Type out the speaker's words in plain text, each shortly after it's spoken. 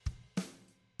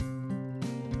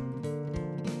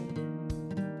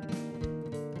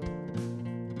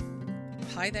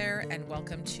Hi there, and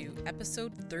welcome to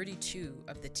episode 32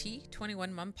 of the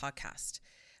T21 Mom podcast.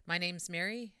 My name's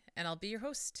Mary, and I'll be your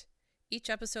host. Each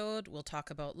episode, we'll talk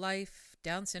about life,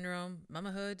 Down syndrome,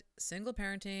 mamahood, single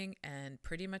parenting, and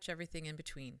pretty much everything in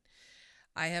between.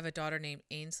 I have a daughter named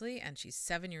Ainsley, and she's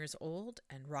 7 years old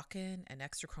and rockin' an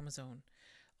extra chromosome,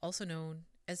 also known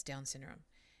as Down syndrome.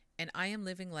 And I am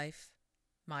living life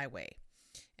my way.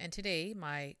 And today,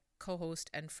 my co-host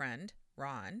and friend,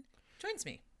 Ron, joins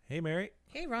me. Hey, Mary.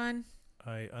 Hey, Ron.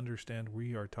 I understand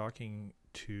we are talking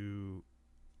to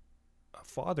a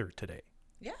father today.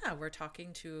 Yeah, we're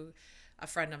talking to a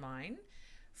friend of mine,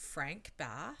 Frank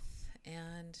Bath,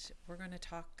 and we're going to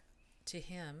talk to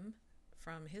him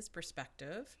from his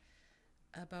perspective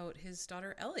about his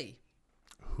daughter, Ellie.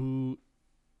 Who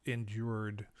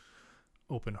endured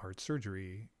open heart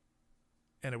surgery,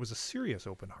 and it was a serious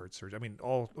open heart surgery. I mean,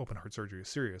 all open heart surgery is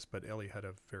serious, but Ellie had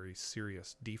a very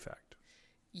serious defect.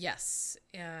 Yes,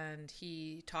 and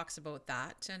he talks about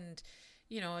that. And,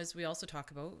 you know, as we also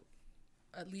talk about,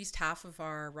 at least half of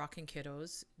our rocking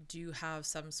kiddos do have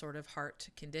some sort of heart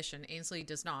condition. Ainsley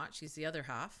does not. She's the other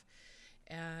half.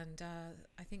 And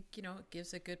I think, you know, it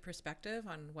gives a good perspective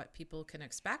on what people can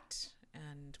expect.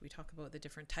 And we talk about the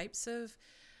different types of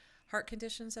heart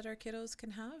conditions that our kiddos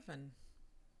can have. And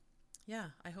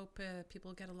yeah, I hope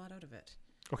people get a lot out of it.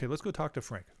 Okay, let's go talk to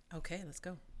Frank. Okay, let's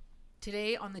go.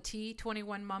 Today on the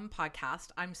T21 Mom podcast,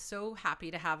 I'm so happy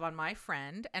to have on my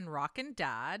friend and rockin'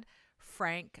 dad,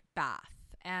 Frank Bath.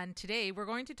 And today we're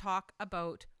going to talk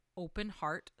about open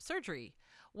heart surgery.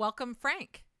 Welcome,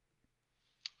 Frank.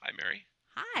 Hi, Mary.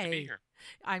 Hi. Good to be here.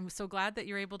 I'm so glad that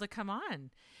you're able to come on.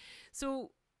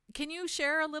 So can you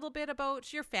share a little bit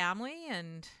about your family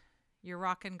and your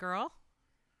rockin' girl?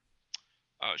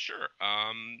 Sure.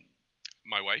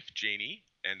 My wife, Janie,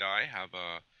 and I have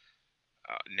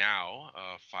now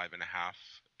a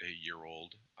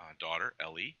 5.5-year-old daughter,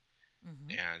 Ellie.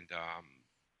 Mm-hmm. And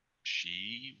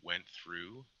she went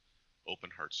through open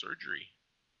heart surgery,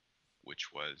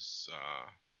 which was,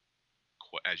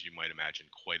 as you might imagine,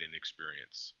 quite an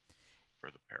experience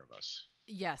for the pair of us.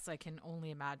 Yes, I can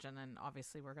only imagine. And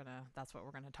obviously that's what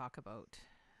we're going to talk about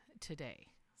today.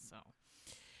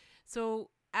 So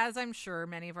as I'm sure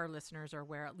many of our listeners are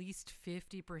aware, at least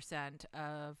 50%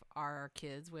 of our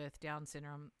kids with Down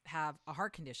syndrome have a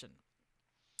heart condition.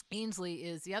 Ainsley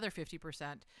is the other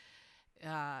 50%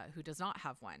 who does not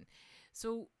have one.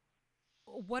 So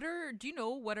do you know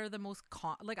what are the most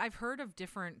I've heard of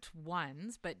different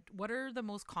ones, but what are the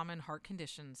most common heart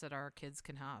conditions that our kids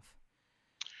can have?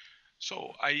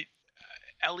 So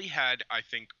Ellie had, I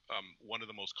think, one of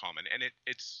the most common, and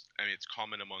it's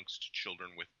common amongst children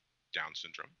with Down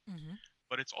syndrome, Mm-hmm.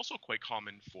 but it's also quite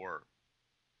common for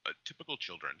typical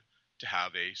children to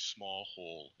have a small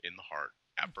hole in the heart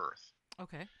at birth.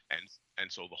 Okay. And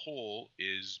so the hole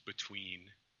is between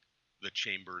the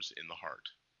chambers in the heart.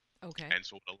 Okay. And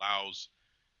so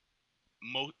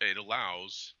it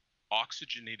allows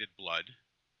oxygenated blood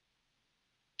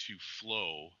to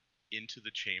flow into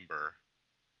the chamber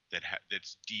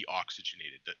that's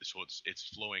deoxygenated. So it's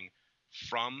flowing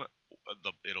from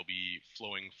it'll be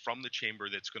flowing from the chamber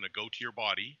that's going to go to your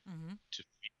body Mm-hmm.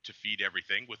 to feed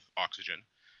everything with oxygen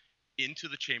into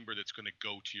the chamber that's going to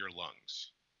go to your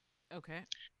lungs. Okay.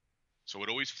 So it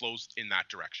always flows in that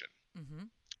direction. Mm-hmm.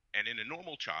 And in a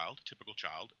normal child, typical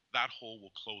child, that hole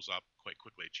will close up quite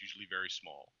quickly. It's usually very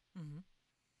small. Mm-hmm.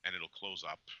 And it'll close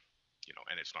up,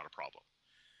 and it's not a problem.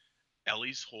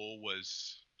 Ellie's hole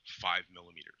was 5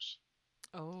 millimeters.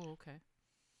 Oh, okay.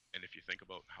 And if you think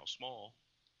about how small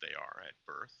they are at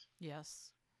birth,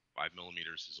 Yes. 5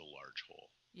 millimeters is a large hole.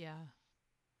 Yeah.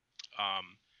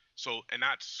 And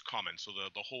that's common. So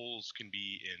the holes can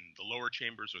be in the lower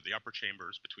chambers or the upper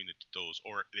chambers between those,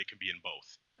 or they can be in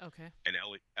both. Okay. And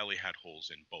Ellie had holes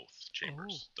in both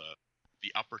chambers. Oh.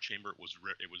 The upper chamber was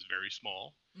very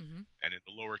small, Mm-hmm. and in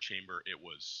the lower chamber it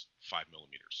was 5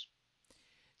 millimeters.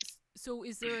 So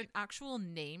is there an actual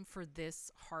name for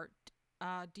this heart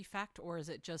defect, or is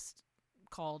it just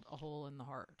called a hole in the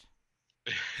heart?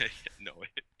 No,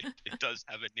 it does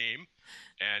have a name,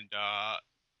 and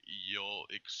you'll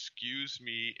excuse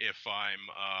me if I'm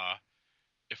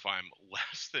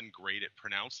less than great at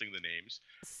pronouncing the names.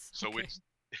 So Okay.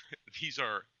 These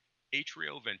are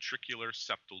atrioventricular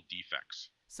septal defects.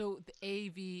 So the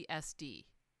AVSD.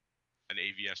 An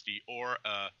AVSD or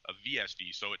a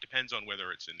VSD. So it depends on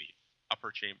whether it's in the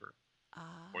upper chamber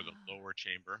or the lower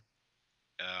chamber.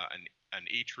 An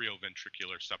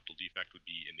atrioventricular septal defect would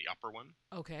be in the upper one.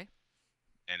 Okay.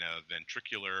 And a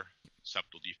ventricular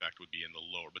septal defect would be in the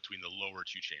lower, between the lower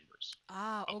two chambers.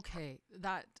 Okay.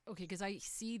 Because I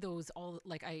see those all,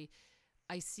 like I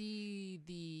I see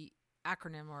the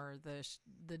acronym or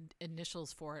the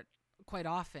initials for it quite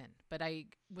often, but I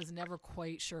was never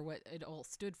quite sure what it all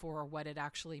stood for or what it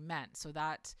actually meant. So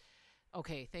that,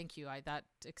 okay, thank you. That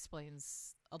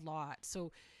explains a lot.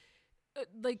 So,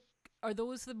 like, are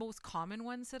those the most common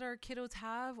ones that our kiddos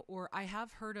have? Or I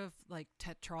have heard of like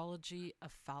tetralogy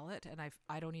of Fallot, and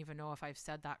I don't even know if I've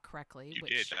said that correctly. You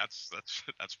did.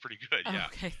 That's pretty good. Oh, Yeah.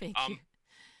 okay, thank you.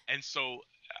 And so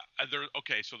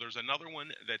so there's another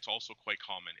one that's also quite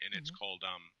common, and it's called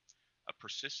a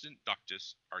persistent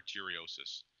ductus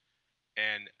arteriosus.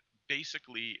 And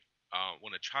basically,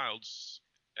 when a child's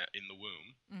in the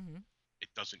womb, it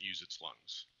doesn't use its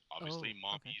lungs. Obviously,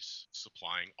 mommy's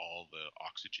supplying all the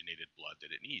oxygenated blood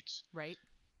that it needs. Right.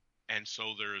 And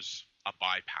so there's a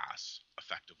bypass,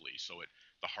 effectively. So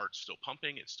the heart's still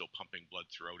pumping, it's still pumping blood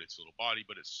throughout its little body,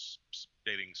 but it's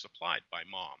getting supplied by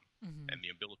mom and the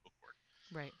umbilical cord.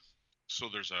 Right. So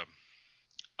there's a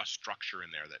structure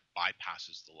in there that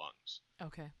bypasses the lungs.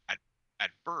 Okay.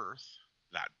 At birth,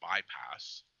 that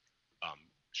bypass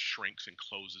shrinks and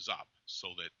closes up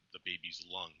so that the baby's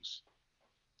lungs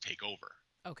take over.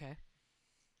 Okay.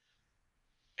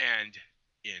 And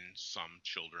in some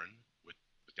children with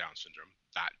Down syndrome,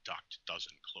 that duct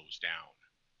doesn't close down.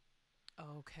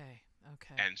 Okay.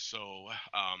 And so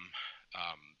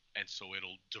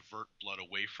it'll divert blood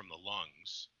away from the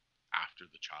lungs after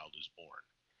the child is born,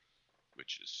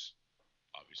 which is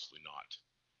obviously not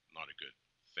a good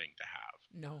thing to have.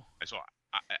 No. And so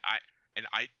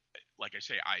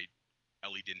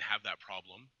Ellie didn't have that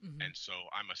problem, and so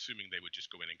I'm assuming they would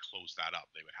just go in and close that up.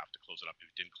 They would have to close it up if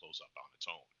it didn't close up on its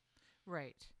own.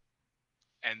 Right.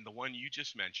 And the one you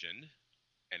just mentioned,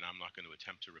 and I'm not going to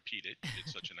attempt to repeat it, you did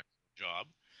such an excellent job.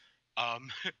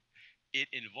 It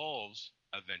involves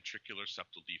a ventricular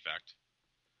septal defect,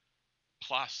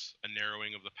 plus a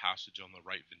narrowing of the passage on the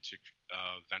right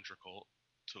ventricle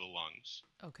to the lungs.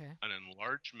 Okay. An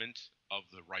enlargement of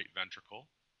the right ventricle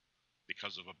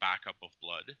because of a backup of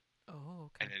blood. Oh,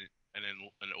 okay. And then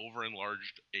an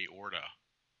over-enlarged aorta,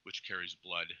 which carries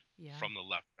blood from the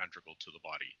left ventricle to the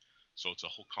body. So it's a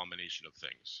whole combination of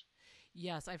things.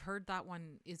 Yes, I've heard that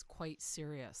one is quite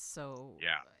serious. So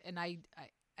yeah, and I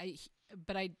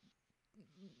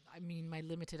mean, my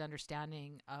limited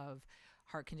understanding of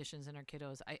heart conditions in our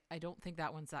kiddos, I don't think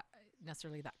that one's that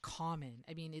necessarily that common.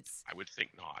 I mean, I would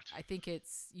think not. I think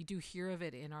you do hear of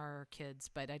it in our kids,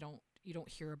 but you don't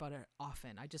hear about it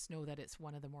often. I just know that it's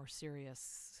one of the more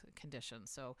serious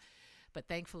conditions. So, but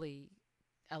thankfully,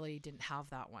 Ellie didn't have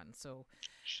that one. So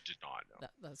she did not. No.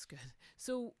 That's good.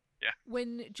 So yeah,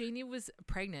 when Janie was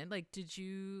pregnant, like, did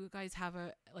you guys have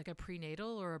a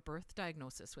prenatal or a birth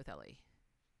diagnosis with Ellie?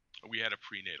 We had a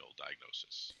prenatal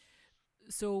diagnosis.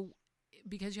 So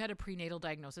because you had a prenatal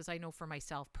diagnosis, I know for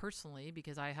myself personally,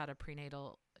 because I had a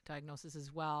prenatal diagnosis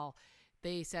as well,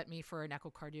 they sent me for an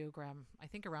echocardiogram, I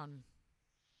think around,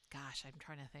 I'm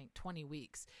trying to think, 20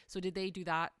 weeks. So did they do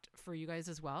that for you guys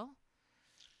as well?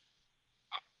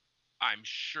 I'm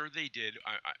sure they did.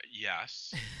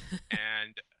 Yes.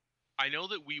 And I know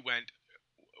that we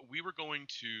were going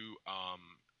to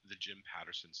the Jim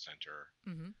Patterson Center.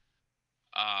 Mm-hmm.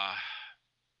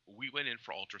 We went in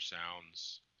for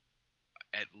ultrasounds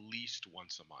at least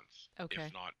once a month,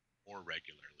 if not more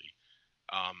regularly.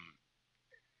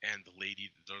 And the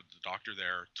lady, the doctor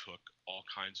there, took all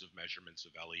kinds of measurements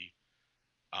of Ellie.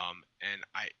 And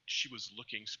she was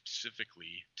looking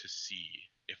specifically to see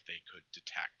if they could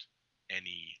detect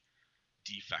any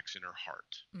defects in her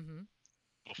heart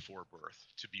before birth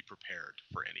to be prepared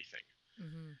for anything.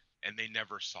 And they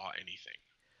never saw anything.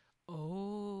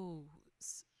 Oh,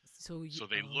 so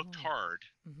they looked hard,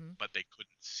 but they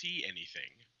couldn't see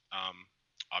anything.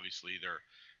 Obviously,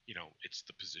 it's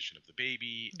the position of the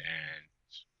baby, and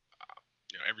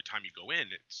every time you go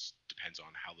in, it depends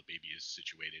on how the baby is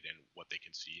situated and what they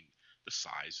can see, and the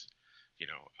size,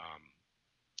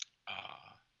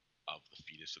 of the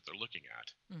fetus that they're looking at,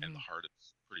 and the heart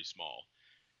is pretty small.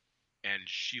 And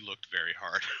she looked very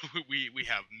hard. we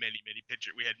have many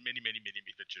pictures. We had many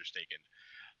pictures taken,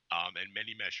 and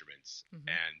many measurements.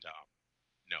 And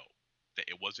no,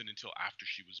 it wasn't until after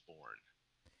she was born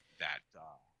that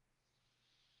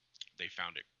they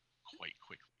found it quite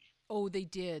quickly. Oh, they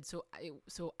did. So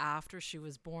after she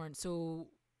was born. So,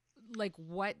 like,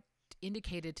 what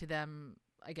indicated to them,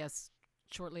 I guess,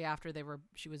 shortly after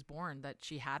she was born, that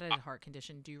she had a heart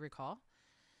condition? Do you recall?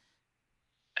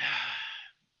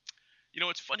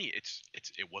 It's funny.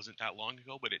 It wasn't that long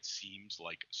ago, but it seems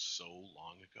like so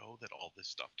long ago that all this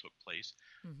stuff took place.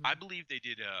 I believe they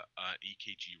did a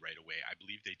EKG right away. I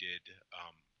believe they did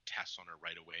tests on her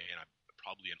right away, and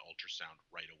probably an ultrasound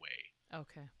right away.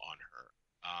 Okay. On her.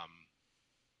 Um,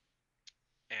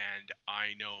 and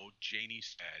I know Janie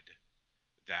said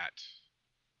that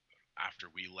after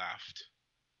we left,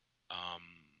 um,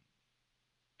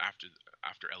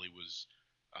 after Ellie was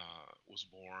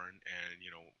born, and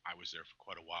I was there for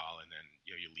quite a while, and then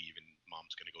you leave, and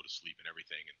mom's gonna go to sleep and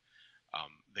everything, and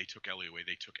they took Ellie away.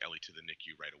 They took Ellie to the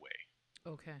NICU right away.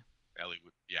 Okay. Ellie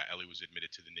was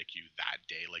admitted to the NICU that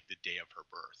day, like the day of her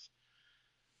birth.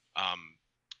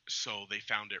 So they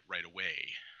found it right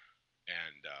away,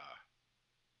 and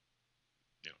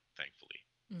thankfully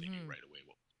they knew right away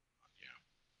what was going on. Yeah.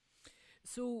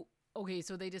 So, okay,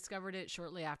 so they discovered it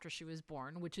shortly after she was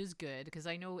born, which is good because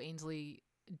I know Ainsley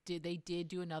did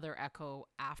do another echo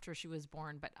after she was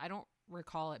born, but I don't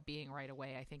recall it being right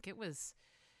away. I think it was,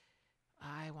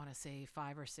 I want to say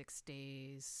 5 or 6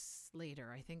 days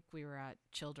later. I think we were at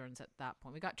Children's at that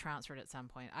point. We got transferred at some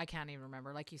point. I can't even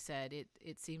remember. Like you said,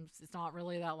 it seems it's not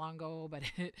really that long ago, but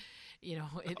it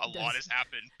a lot has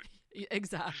happened.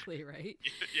 Exactly, right?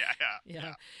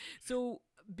 Yeah. So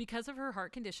because of her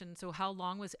heart condition, so how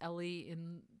long was Ellie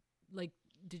in, like,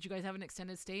 did you guys have an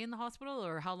extended stay in the hospital,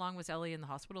 or how long was Ellie in the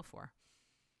hospital for?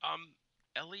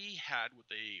 Ellie had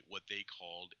what they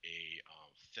called a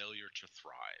failure to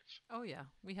thrive. Oh yeah,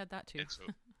 we had that too. And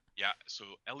so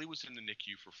Ellie was in the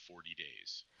NICU for 40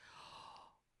 days.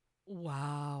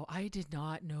 Wow, I did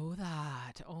not know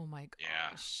that. Oh my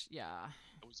gosh. Yeah.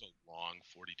 It was a long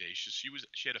 40 days. She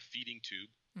had a feeding tube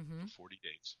for 40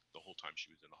 days the whole time she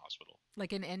was in the hospital.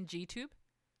 Like an NG tube?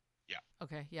 Yeah.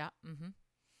 Okay, yeah. Mhm.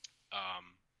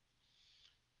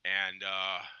 And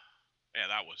yeah,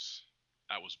 that was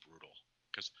brutal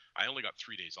because I only got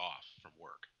 3 days off from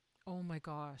work. Oh my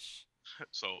gosh.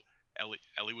 So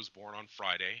Ellie was born on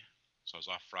Friday, so I was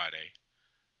off Friday,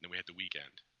 and then we had the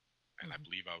weekend, and I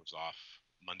believe I was off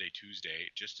Monday, Tuesday,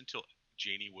 just until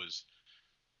Janie was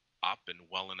up and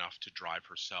well enough to drive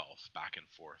herself back and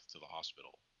forth to the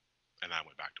hospital, and I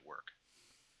went back to work.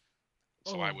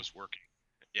 So I was working.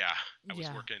 Yeah, I was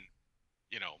working.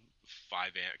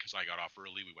 5 a.m. because I got off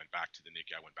early. We went back to the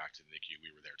NICU. I went back to the NICU.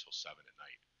 We were there till 7 at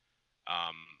night.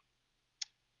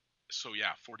 So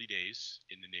yeah, 40 days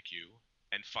in the NICU,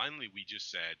 and finally we just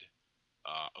said,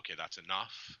 okay, that's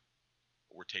enough.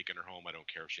 We're taking her home. I don't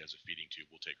care if she has a feeding tube.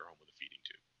 We'll take her home with a feeding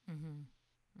tube.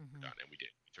 We're done, and we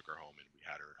did. We took her home, and we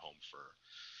had her at home for,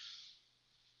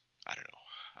 I don't know,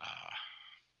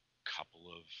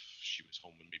 she was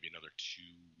home in maybe another 2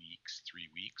 weeks, 3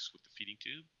 weeks with the feeding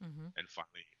tube, and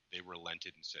finally they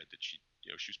relented and said that she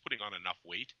was putting on enough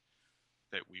weight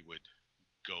that we would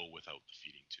go without the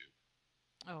feeding tube.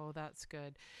 Oh, that's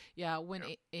good. Yeah, when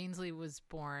Ainsley was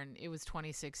born, it was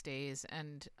 26 days,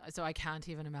 and so I can't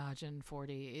even imagine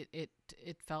 40. It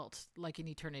felt like an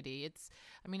eternity. It's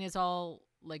all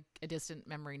like a distant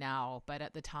memory now, but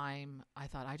at the time I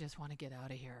thought, I just want to get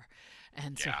out of here.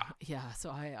 And so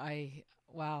I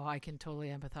can totally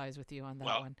empathize with you on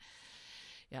that one.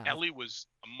 Yeah. Ellie was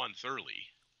a month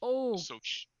early. Oh. So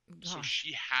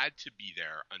she had to be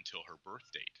there until her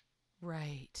birth date.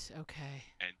 Right. Okay.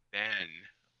 And then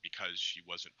because she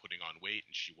wasn't putting on weight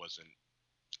and she wasn't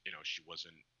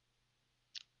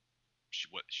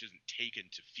taken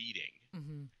to feeding,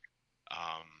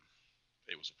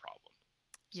 it was a problem.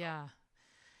 So. Yeah.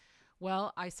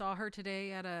 Well, I saw her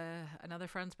today at another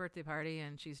friend's birthday party,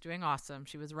 and she's doing awesome.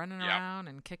 She was running around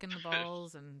and kicking the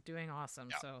balls and doing awesome.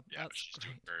 So that's she's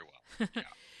great. Doing very well. Yeah.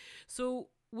 So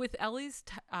with Ellie's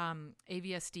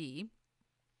AVSD,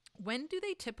 when do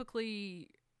they typically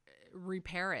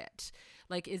repair it?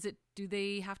 Like, do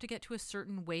they have to get to a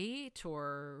certain weight,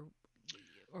 or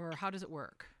how does it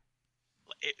work?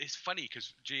 It's funny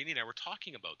because Janie and I were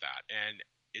talking about that, and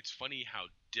it's funny how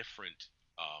different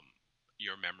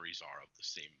your memories are of the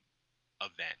same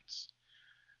events.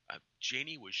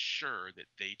 Janie was sure that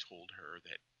they told her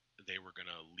that they were going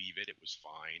to leave it. It was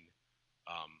fine.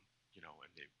 And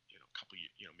they, a couple,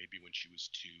 maybe when she was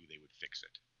 2, they would fix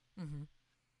it.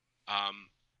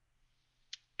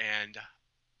 And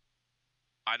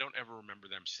I don't ever remember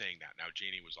them saying that. Now,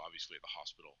 Janie was obviously at the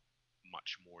hospital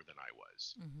much more than I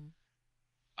was.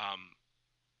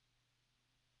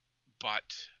 But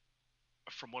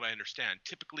from what I understand,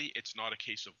 typically it's not a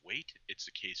case of weight, it's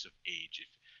a case of age.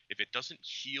 If it doesn't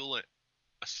heal a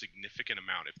significant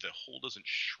amount, if the hole doesn't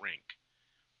shrink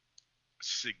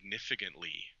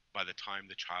significantly by the time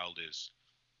the child is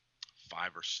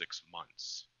 5 or 6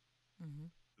 months,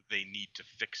 they need to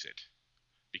fix it.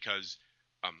 Because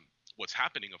what's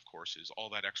happening, of course, is all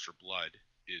that extra blood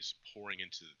is pouring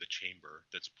into the chamber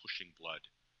that's pushing blood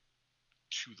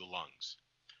to the lungs.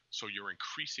 So you're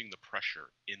increasing the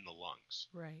pressure in the lungs.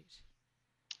 Right.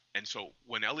 And so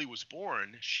when Ellie was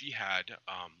born, she had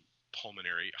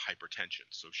pulmonary hypertension.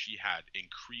 So she had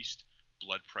increased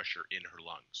blood pressure in her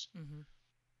lungs, Mm-hmm.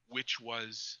 which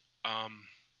was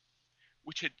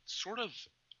which had sort of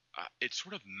it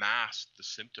sort of masked the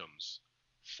symptoms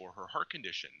for her heart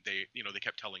condition. They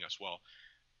kept telling us, well,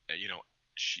 you know,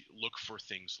 she look for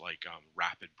things like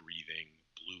rapid breathing,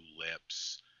 blue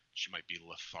lips. She might be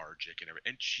lethargic and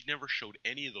everything, and she never showed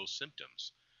any of those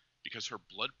symptoms because the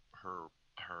blood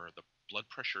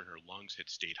pressure in her lungs had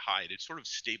stayed high. It had sort of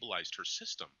stabilized her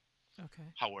system. Okay.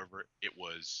 However,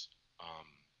 um,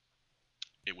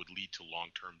 it would lead to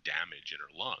long-term damage in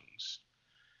her lungs.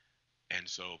 And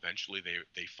so eventually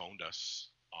they phoned us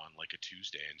on like a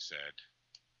Tuesday and said,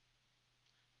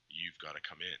 "You've got to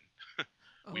come in.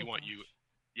 We Oh want you." gosh.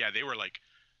 Yeah, they were like,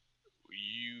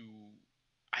 "You."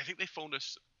 I think they phoned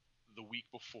us the week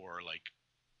before, like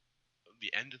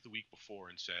the end of the week before,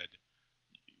 and said,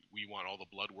 "We want all the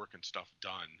blood work and stuff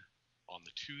done on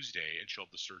the Tuesday, and she'll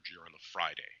have the surgery on the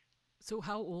Friday." So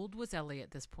how old was Ellie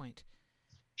at this point?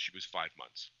 She was 5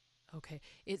 months. Okay.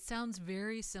 It sounds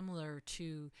very similar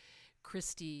to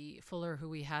Christy Fuller, who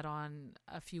we had on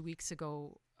a few weeks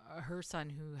ago. Her son,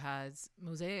 who has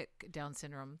mosaic Down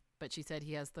syndrome, but she said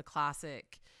he has the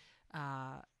classic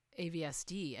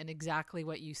AVSD, and exactly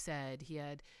what you said. He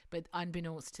had, but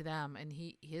unbeknownst to them, and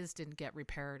his didn't get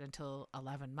repaired until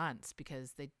 11 months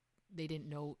because they didn't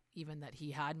know even that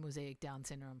he had mosaic Down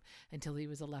syndrome until he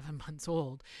was 11 months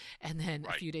old. And then a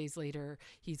Right. few days later,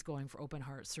 he's going for open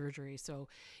heart surgery. So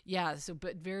yeah,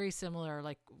 but very similar,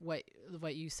 like what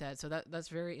you said. So that's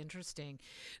very interesting.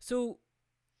 So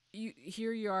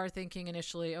here you are thinking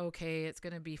initially, okay, it's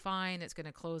going to be fine. It's going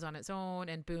to close on its own.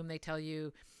 And boom, they tell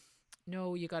you,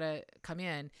 no, you got to come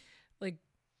in. Like,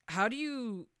 how do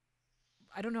you,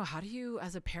 I don't know, how do you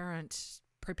as a parent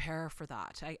prepare for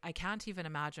that? I can't even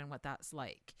imagine what that's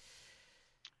like.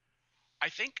 I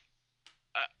think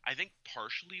I think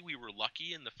partially we were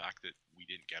lucky in the fact that we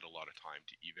didn't get a lot of time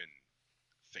to even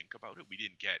think about it. We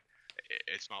didn't get.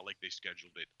 It's not like they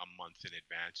scheduled it a month in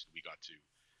advance and we got to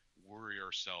worry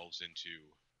ourselves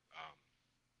um,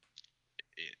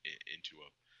 into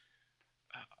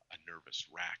a nervous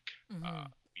wreck. Mm-hmm.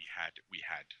 We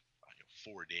had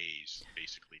 4 days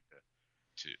basically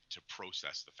to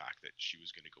process the fact that she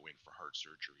was going to go in for heart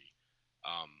surgery.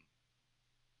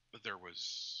 But there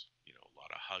was a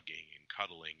lot of hugging and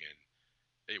cuddling,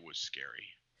 and it was scary.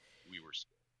 We were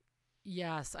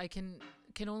Yes, I can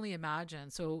only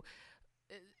imagine. So,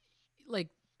 uh, like,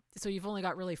 so you've only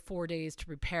got really 4 days to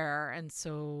prepare, and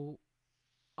so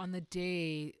on the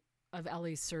day of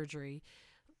Ellie's surgery,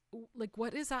 like,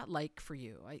 what is that like for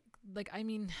you? I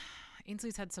mean,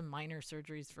 Ainsley's had some minor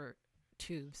surgeries for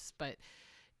tubes, but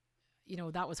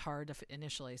that was hard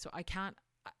initially. So I can't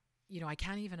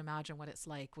even imagine what it's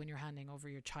like when you're handing over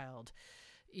your child,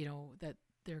 that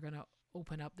they're going to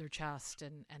open up their chest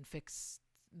and fix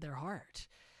their heart.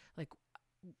 Like,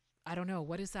 I don't know.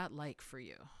 What is that like for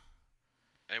you?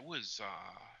 it was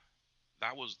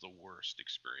that was the worst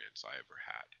experience I ever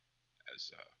had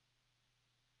as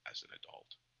as an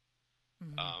adult.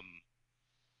 Mm-hmm. Um,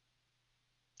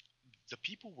 the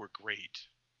people were great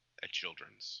at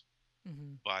Children's,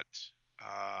 Mm-hmm. but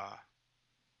uh,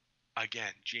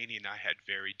 again, Janie and I had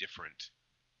very different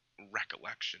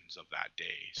recollections of that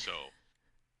day. So,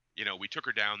 we took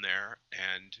her down there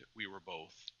and we were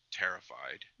both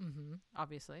terrified. Mm-hmm.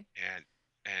 Obviously.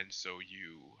 And so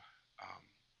um,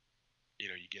 you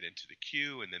get into the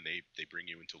queue and then they bring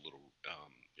you into a little,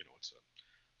 it's a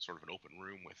sort of an open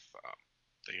room with,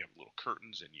 they have little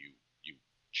curtains and you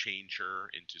change her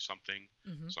into something,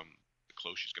 Mm-hmm. some the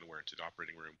clothes she's going to wear into the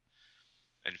operating room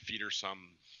and feed her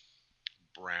some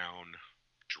brown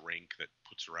drink that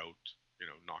puts her out,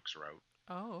 knocks her out.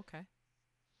 Oh, okay.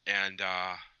 And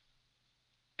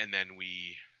then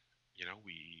we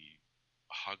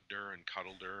hugged her and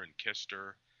cuddled her and kissed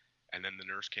her, and then the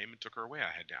nurse came and took her away.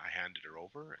 I handed her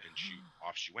over, and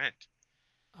off she went.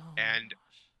 Oh my And gosh.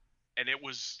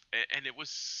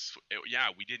 yeah,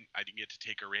 I didn't get to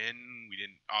take her in. We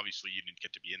didn't obviously you didn't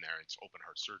get to be in there. It's open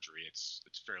heart surgery.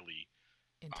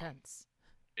 Um, Intense.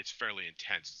 it's fairly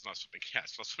intense. It's not something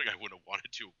it's not something I would have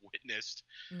wanted to have witnessed.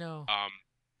 No. Um,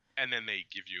 and then they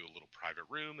give you a little private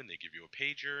room and they give you a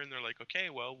pager and they're like, okay,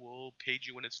 well, we'll page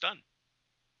you when it's done.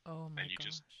 Oh And my you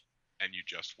gosh.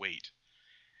 just wait.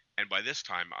 And by this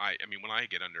time, I mean, when I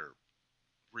get under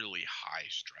really high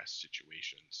stress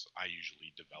situations, I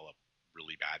usually develop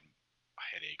really bad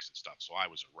headaches and stuff. So I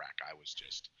was a wreck. I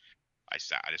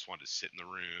just wanted to sit in the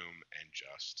room and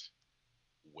just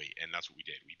wait. And that's what we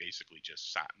did. We basically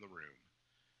just sat in the room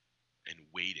and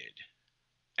waited.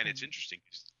 And it's And interesting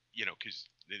because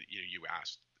you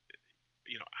asked,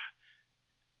 you know,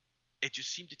 it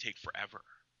just seemed to take forever.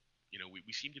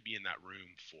 We seemed to be in that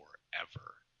room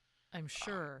forever. I'm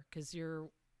sure, because you're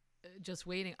just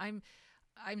waiting. I'm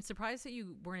surprised that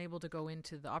you weren't able to go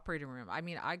into the operating room. I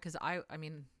mean,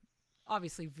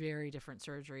 obviously very different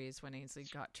surgeries when Ainsley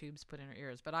got tubes put in her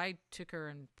ears, but I took her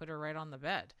and put her right on the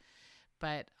bed.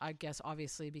 But I guess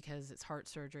obviously because it's heart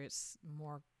surgery, it's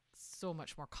so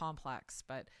much more complex.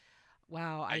 But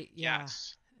wow,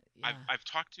 Yes. yeah. I've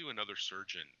talked to another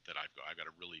surgeon that I've got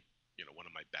a really, one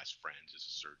of my best friends is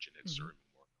a surgeon at Surrey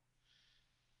Memorial.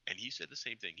 And he said the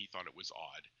same thing. He thought it was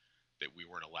odd that we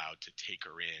weren't allowed to take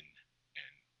her in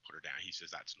and put her down. He says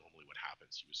that's normally what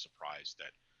happens. He was surprised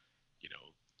that,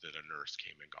 that a nurse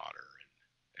came and got her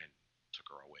and took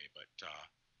her away. But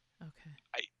Okay.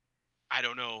 I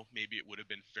don't know. Maybe it would have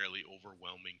been fairly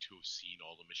overwhelming to have seen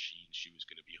all the machines she was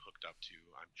going to be hooked up to.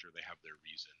 I'm sure they have their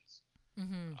reasons.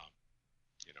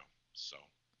 So.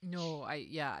 No,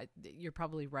 you're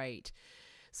probably right.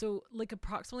 So, like,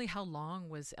 approximately how long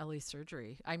was Ellie's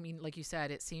surgery? I mean, like you said,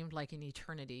 it seemed like an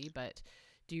eternity, but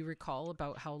do you recall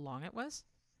about how long it was?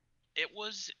 It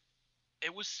was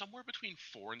somewhere between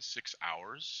 4 and 6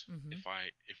 hours,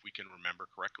 if we can remember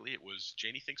correctly.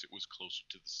 Janie thinks it was closer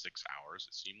to the 6 hours.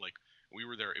 It seemed like we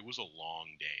were there. It was a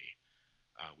long day.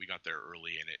 We got there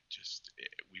early, and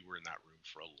we were in that room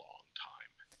for a long time.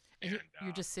 And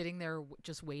you're just sitting there,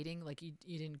 just waiting. Like you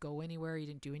didn't go anywhere. You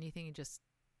didn't do anything. You just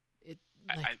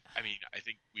I mean, I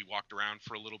think we walked around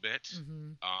for a little bit.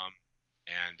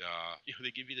 And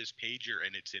they give you this pager,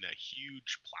 and it's in a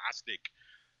huge plastic,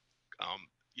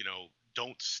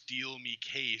 don't steal me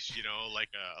case,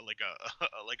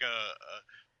 like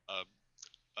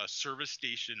a service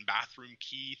station bathroom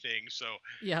key thing. So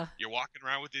yeah, you're walking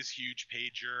around with this huge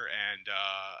pager, and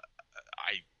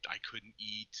I couldn't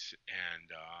eat,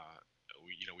 and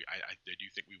I do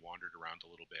think we wandered around a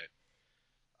little bit,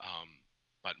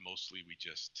 but mostly we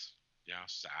just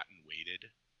sat and waited.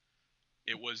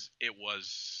 It was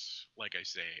like I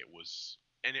say,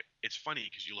 and it's funny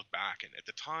because you look back, and at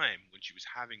the time when she was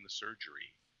having the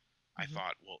surgery, I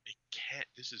thought, well, it can't.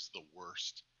 This is the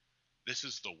worst. This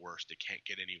is the worst. It can't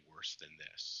get any worse than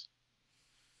this.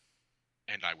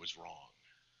 And I was wrong.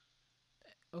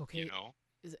 Okay.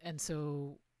 And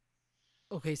so,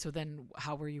 okay, so then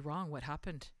how were you wrong? What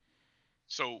happened?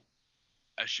 So,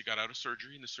 as she got out of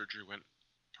surgery, and the surgery went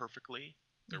perfectly,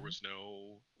 there was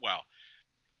no,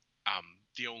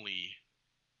 the only,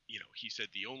 he said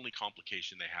the only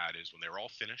complication they had is when they were all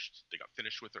finished, they got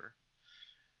finished with her,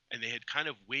 and they had kind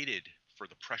of waited for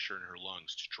the pressure in her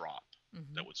lungs to drop.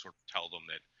 That would sort of tell them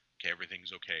that, okay,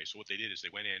 everything's okay. So what they did is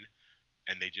they went in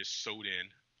and they just sewed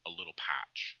in a little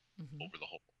patch over the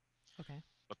hole. Okay.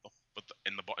 But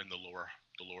in the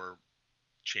lower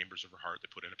chambers of her heart, they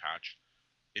put in a patch.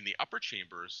 In the upper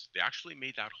chambers, they actually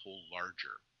made that hole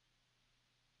larger.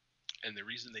 And the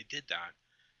reason they did that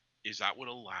is that would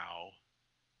allow,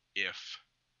 it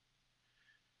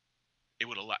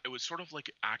would sort of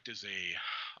like act as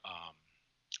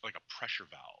like a pressure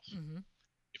valve.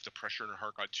 If the pressure in her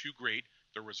heart got too great,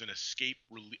 there was an escape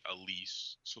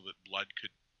release so that blood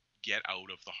could get out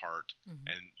of the heart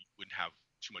and you wouldn't have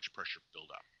too much pressure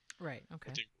build up. Right.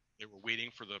 Okay. But they were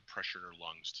waiting for the pressure in her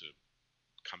lungs to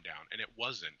come down, and it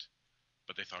wasn't.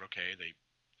 But they thought, okay,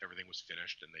 everything was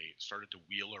finished, and they started to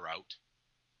wheel her out,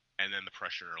 and then the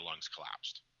pressure in her lungs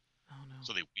collapsed. Oh no.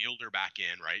 So they wheeled her back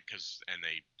in, right? And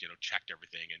they checked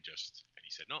everything, and he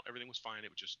said no, everything was fine.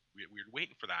 It was just we were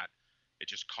waiting for that. It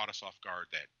just caught us off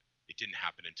guard that it didn't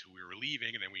happen until we were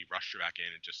leaving, and then we rushed her back in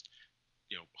and just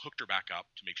hooked her back up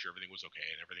to make sure everything was okay,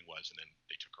 and everything was, and then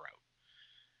they took her out,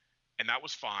 and that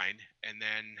was fine. And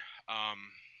then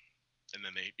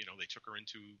they took her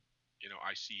into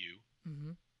ICU,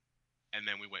 and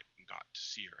then we went and got to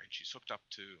see her, and she's hooked up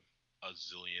to a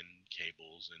zillion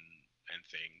cables and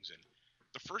things. And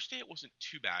the first day it wasn't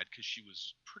too bad because she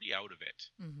was pretty out of it.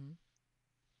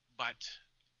 But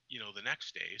the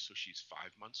next day, so she's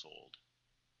 5 months old,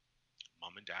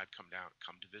 mom and dad come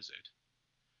to visit,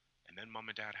 and then mom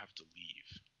and dad have to leave,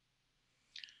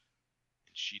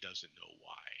 and she doesn't know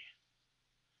why.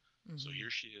 So here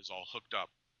she is, all hooked up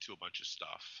to a bunch of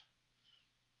stuff,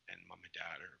 and mom and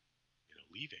dad are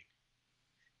leaving,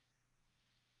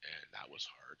 and that was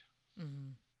hard.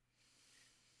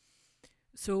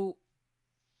 So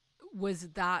was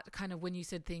that kind of when you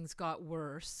said things got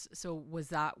worse? So was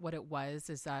that what it was?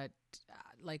 Is that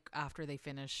like after they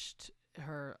finished,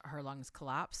 her lungs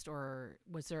collapsed, or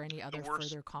was there any other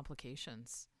further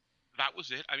complications? That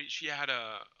was it. I mean, she had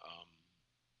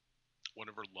one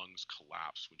of her lungs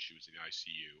collapsed when she was in the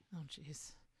ICU. Oh,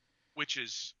 jeez. Which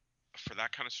is, for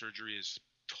that kind of surgery, is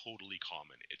totally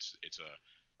common. It's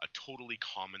a totally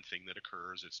common thing that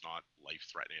occurs. It's not life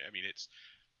threatening. I mean, it's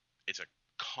a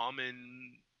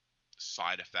common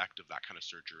side effect of that kind of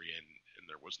surgery, and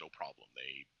there was no problem.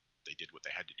 They did what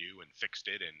they had to do and fixed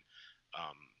it, and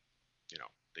um,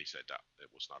 they said that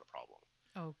it was not a problem.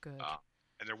 Oh, good.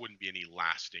 And there wouldn't be any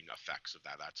lasting effects of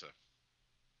that. That's a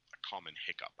common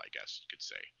hiccup, I guess you could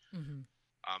say. Mm-hmm.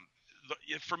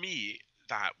 For me,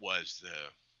 that was the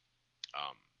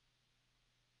um,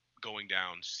 going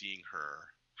down, seeing her,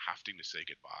 having to say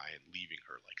goodbye, and leaving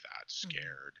her like that,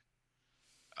 scared.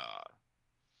 Mm-hmm.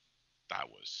 That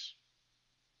was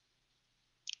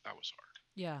hard.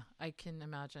 Yeah, I can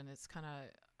imagine. It's kind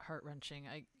of heart-wrenching.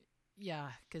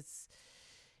 Because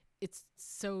it's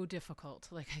so difficult.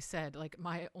 Like I said, like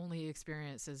my only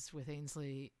experience is with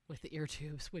Ainsley with the ear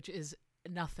tubes, which is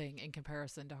nothing in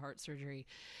comparison to heart surgery.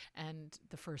 And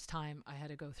the first time I had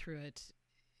to go through it,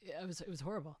 it was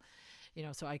horrible.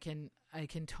 So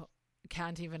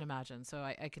can't even imagine. So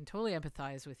I can totally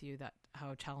empathize with you that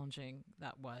how challenging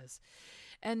that was.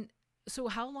 And so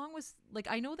how long was, like,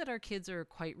 I know that our kids are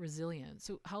quite resilient.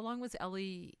 So how long was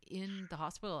Ellie in the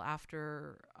hospital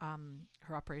after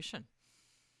her operation?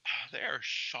 They are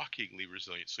shockingly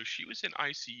resilient. So she was in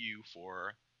ICU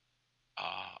for,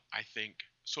 I think,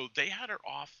 so they had her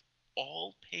off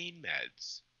all pain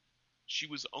meds. She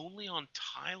was only on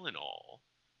Tylenol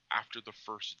after the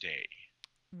first day.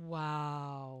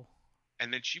 Wow.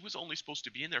 And then she was only supposed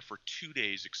to be in there for 2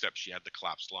 days, except she had the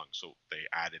collapsed lung, so they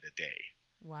added a day.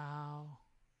 Wow.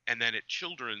 And then at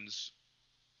Children's,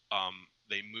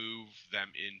 they moved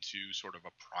them into sort of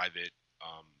a private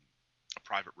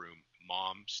room.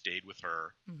 Mom stayed with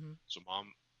her, mm-hmm. So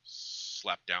mom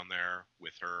slept down there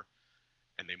with her,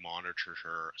 and they monitored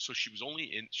her. So she was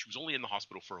only in the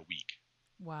hospital for a week.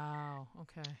 Wow.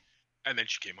 Okay. And then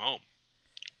she came home.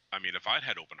 I mean, if I'd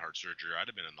had open heart surgery, I'd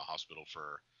have been in the hospital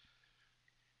for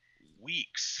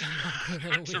weeks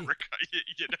to recover.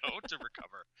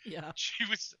 Yeah. She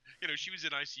was in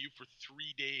ICU for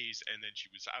 3 days, and then she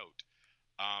was out.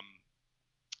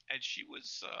 And she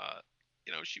was,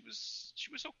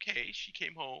 she was okay. She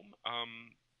came home.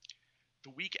 The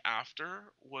week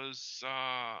after was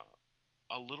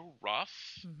a little rough.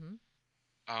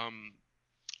 Mm-hmm.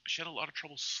 She had a lot of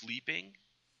trouble sleeping.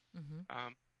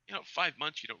 Mm-hmm. 5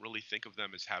 months, you don't really think of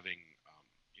them as having,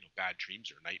 bad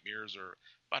dreams or nightmares,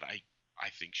 but I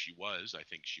think she was. I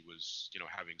think she was,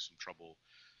 having some trouble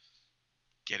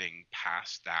getting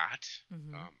past that.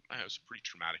 Mm-hmm. It was a pretty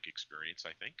traumatic experience,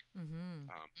 I think, mm-hmm.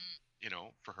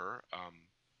 For her.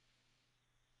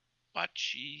 But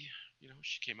she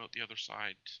came out the other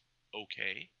side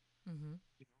okay. Mm-hmm.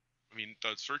 I mean,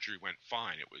 the surgery went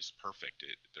fine. It was perfect.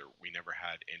 We never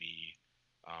had any.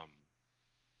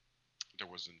 There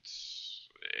wasn't.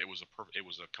 It was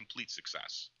a complete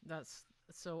success. That's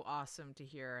so awesome to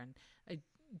hear, and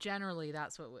generally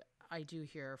that's what I do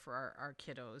hear for our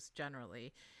kiddos.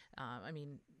 Generally, I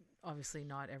mean, obviously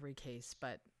not every case,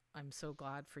 but I'm so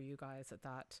glad for you guys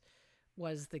that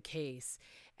was the case.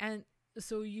 And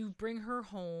so you bring her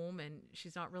home, and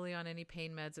she's not really on any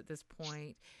pain meds at this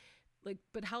point. Like,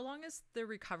 but how long is the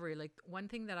recovery? Like, one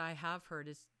thing that I have heard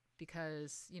is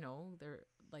because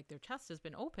their chest has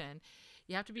been open,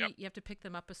 you have to be you have to pick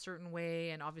them up a certain way,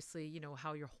 and obviously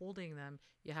how you're holding them,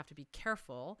 you have to be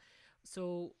careful.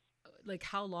 So like,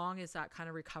 how long is that kind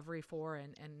of recovery for,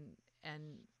 and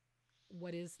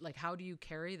what is, like, how do you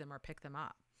carry them or pick them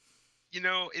up?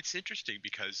 It's interesting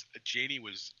because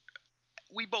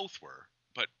we both were,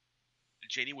 but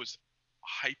Janie was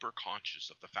hyper conscious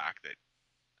of the fact that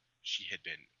she had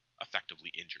been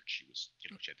effectively injured. She was, she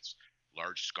had this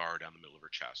large scar down the middle of her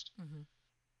chest. Mm-hmm.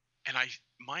 And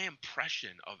my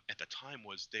impression of at the time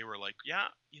was they were like, yeah,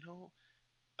 you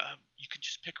could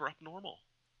just pick her up normal.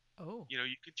 Oh. You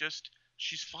could just,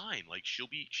 she's fine. Like, she'll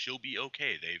be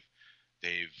okay.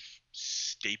 They've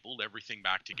stapled everything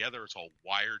back together. It's all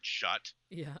wired shut.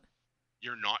 Yeah.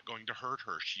 You're not going to hurt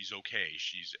her. She's okay.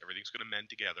 Everything's going to mend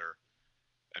together.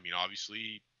 I mean,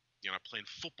 obviously, you're not playing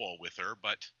football with her,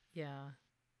 but yeah,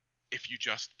 if you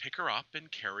just pick her up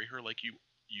and carry her like you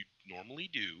normally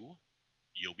do,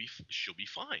 she'll be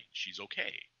fine. She's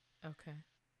okay. Okay.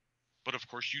 But of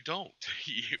course you don't.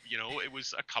 It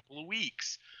was a couple of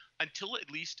weeks until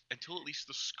at least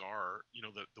the scar,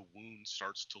 the wound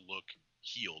starts to look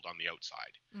healed on the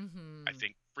outside. Mm-hmm. I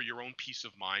think for your own peace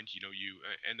of mind,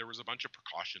 and there was a bunch of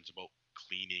precautions about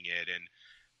cleaning it,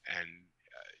 and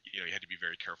you had to be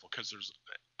very careful because there's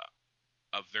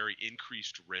a very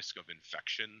increased risk of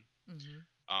infection. Mm-hmm.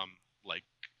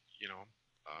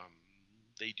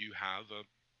 They do have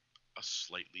a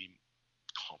slightly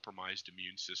compromised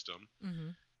immune system. Mm-hmm.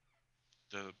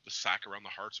 The sac around the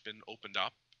heart's been opened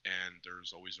up, and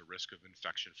there's always a risk of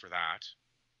infection for that.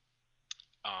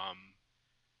 Um,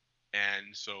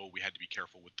 and so we had to be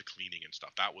careful with the cleaning and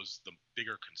stuff. That was the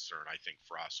bigger concern, I think,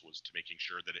 for us, was to making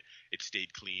sure that it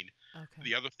stayed clean. Okay.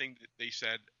 The other thing that they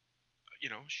said,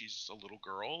 she's a little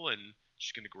girl and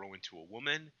she's going to grow into a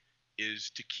woman,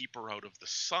 is to keep her out of the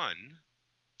sun,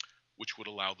 which would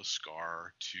allow the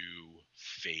scar to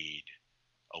fade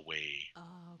away Oh,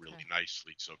 okay. really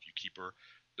nicely. So if you keep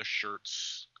the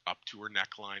shirts up to her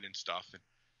neckline and stuff, and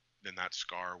then that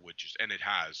scar would just, and it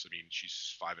has, I mean,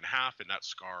 she's 5.5 and that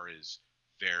scar is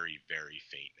very, very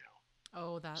faint now.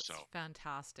 Oh, that's So,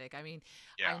 fantastic. I mean,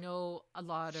 I yeah. know a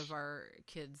lot of our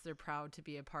kids, they're proud to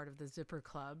be a part of the Zipper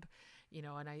Club,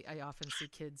 and I often see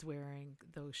kids wearing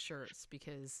those shirts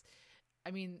because,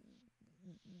 I mean,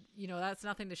 that's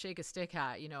nothing to shake a stick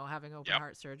at, having open Yep.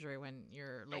 heart surgery when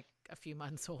you're Nope. like a few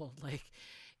months old. Like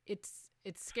it's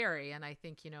scary. And I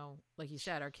think, like you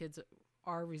said, our kids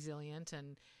are resilient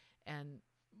and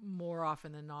more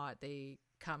often than not, they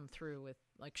come through with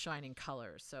like shining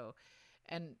colors. So,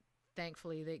 and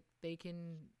thankfully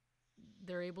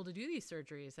they're able to do these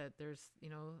surgeries that there's,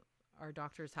 our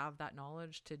doctors have that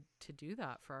knowledge to do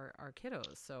that for our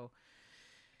kiddos. So,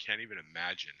 Can't even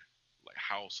imagine like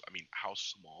how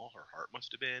small her heart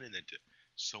must have been, and then to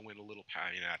sew in a little pad.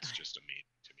 I mean, that's just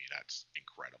amazing to me. That's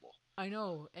incredible. I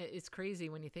know it's crazy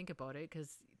when you think about it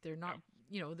because they're not,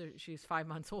 she's 5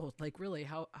 months old. Like really,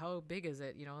 how big is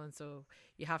it? And so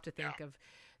you have to think Yeah. of,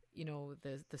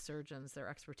 the surgeons, their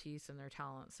expertise and their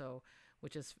talent. So,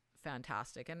 which is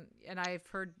fantastic. And I've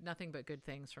heard nothing but good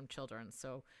things from children.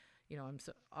 So, I'm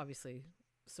so obviously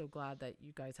so glad that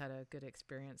you guys had a good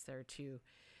experience there too.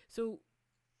 So,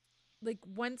 like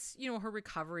once her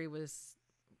recovery was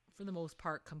for the most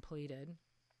part completed,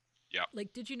 Yeah.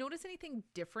 like did you notice anything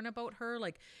different about her,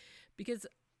 like because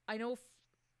I know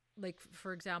like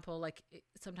for example, like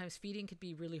sometimes feeding could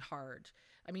be really hard.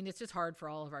 I mean, it's just hard for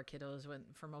all of our kiddos,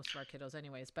 for most of our kiddos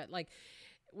anyways, but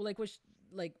was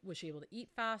she able to eat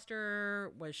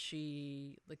faster? Was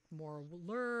she like more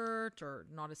alert or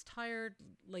not as tired?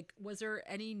 Like was there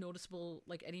any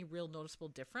real noticeable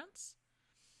difference?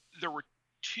 There were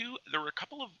a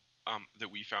couple of that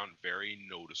we found very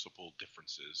noticeable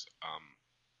differences.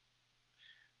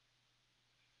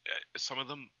 Some of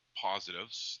them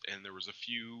positives, and there was a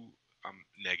few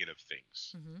negative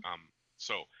things. Mm-hmm.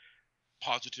 So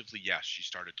positively, yes, she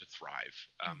started to thrive.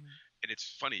 Mm-hmm. And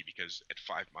it's funny because at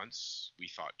 5 months we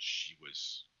thought she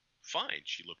was fine.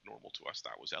 She looked normal to us.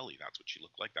 That was Ellie. That's what she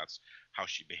looked like. That's how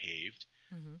she behaved.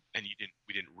 Mm-hmm. And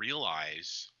we didn't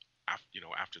realize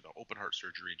after the open heart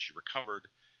surgery and she recovered,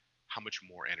 how much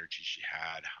more energy she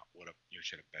had.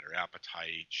 She had a better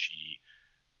appetite. She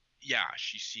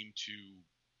seemed to,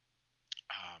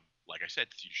 like I said,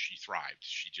 she thrived.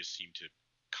 She just seemed to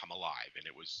come alive, and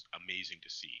it was amazing to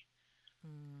see.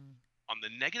 Mm. On the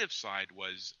negative side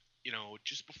was,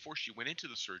 just before she went into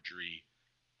the surgery,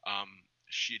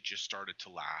 she had just started to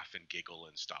laugh and giggle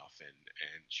and stuff, and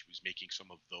she was making some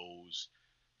of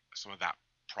that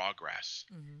progress,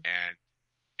 Mm-hmm.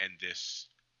 and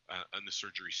the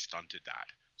surgery stunted that.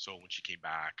 So when she came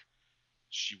back,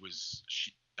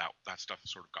 that stuff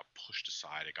sort of got pushed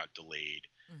aside. It got delayed,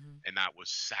 Mm-hmm. and that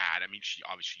was sad. I mean, she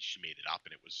made it up,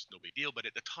 and it was no big deal. But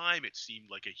at the time, it seemed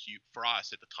like for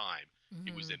us at the time,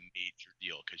 it was a Mm-hmm. major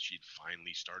deal because she'd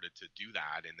finally started to do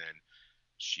that, and then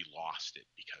she lost it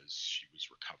because she was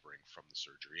recovering from the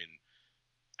surgery. And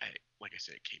like I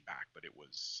said, it came back, but it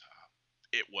was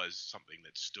something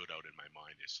that stood out in my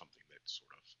mind as something that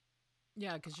sort of.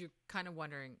 Yeah, because you're kind of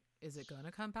wondering, is it going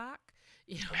to come back?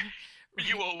 You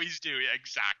Right? always do. Yeah,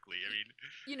 exactly. I mean,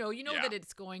 yeah. that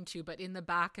it's going to, but in the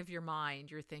back of your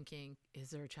mind, you're thinking,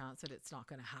 is there a chance that it's not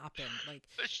going to happen? Like,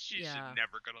 She's yeah.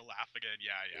 never gonna laugh again.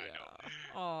 Yeah, I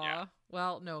know. Aw. Yeah.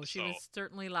 Well, no, she So- was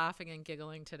certainly laughing and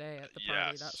giggling today at the party.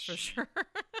 Yes, That's for she- sure.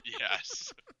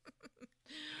 Yes.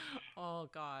 Oh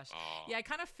gosh. Oh, Yeah, I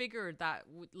kind of figured that.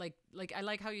 Like I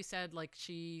like how you said like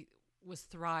she was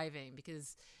thriving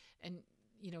because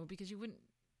you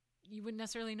wouldn't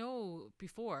necessarily know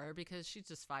before because she's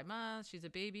just 5 months, she's a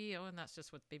baby, and that's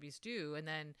just what babies do. And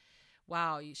then,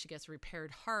 wow, she gets a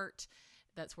repaired heart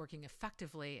that's working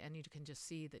effectively, and you can just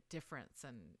see the difference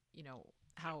and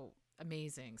how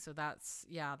amazing. So that's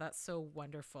so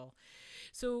wonderful.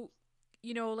 So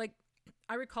like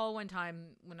I recall one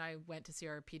time when I went to see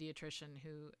our pediatrician,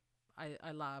 who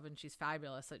I love, and she's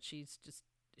fabulous, that she's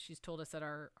told us that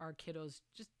our kiddos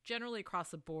just generally across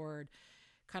the board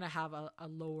kind of have a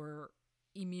lower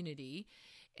immunity.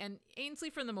 And Ainsley,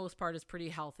 for the most part, is pretty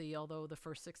healthy, although the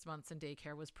first 6 months in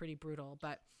daycare was pretty brutal.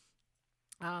 But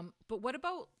But what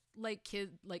about like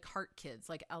heart kids,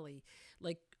 like Ellie?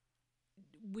 Like,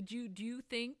 do you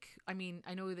think, I mean,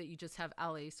 I know that you just have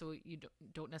Ellie, so you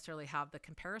don't necessarily have the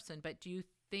comparison, but do you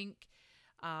think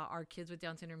our kids with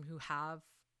Down syndrome who have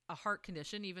a heart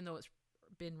condition, even though it's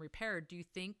been repaired, do you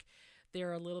think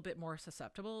they're a little bit more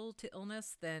susceptible to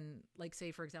illness than, like,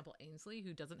 say, for example, Ainsley,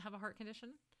 who doesn't have a heart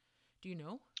condition? Do you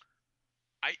know?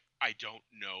 I don't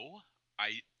know.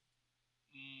 I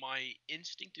My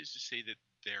instinct is to say that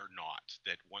they're not.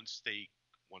 That once they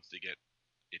get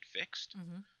it fixed,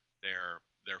 Mm-hmm.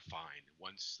 they're fine.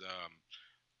 Once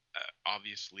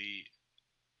obviously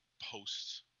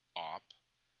post op,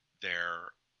 they're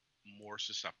more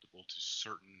susceptible to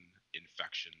certain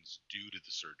infections due to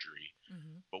the surgery.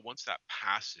 Mm-hmm. But once that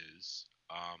passes,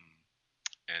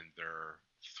 and they're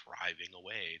thriving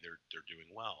away, they're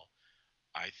doing well.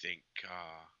 I think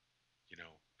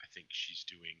I think she's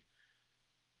doing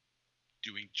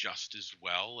just as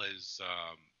well as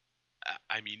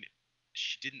I mean,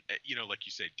 she didn't, like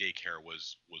you said, daycare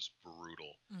was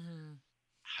brutal. Mm-hmm.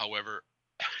 However,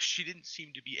 she didn't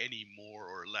seem to be any more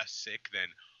or less sick than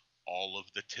all of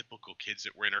the typical kids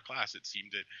that were in her class. It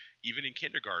seemed that even in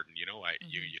kindergarten, Mm-hmm.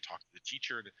 you talk to the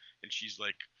teacher, and she's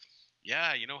like,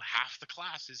 yeah, half the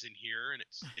class is in here, and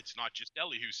it's not just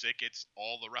Ellie who's sick, it's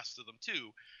all the rest of them too.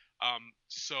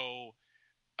 So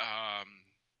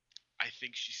I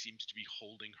think she seems to be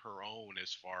holding her own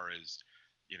as far as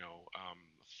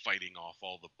fighting off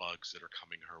all the bugs that are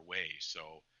coming her way.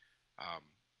 So um,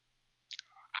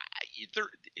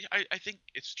 I think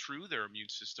it's true their immune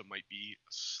system might be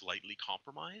slightly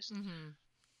compromised, Mm-hmm.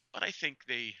 but I think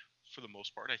for the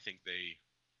most part, I think they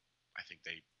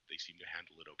seem to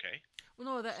handle it okay. Well,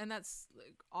 no, that's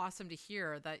like, awesome to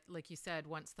hear that, like you said,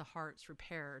 once the heart's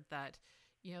repaired, that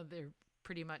they're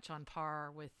pretty much on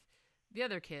par with the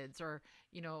other kids, or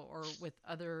or with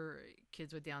other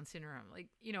kids with Down syndrome, like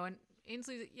and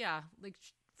Ainsley, yeah, like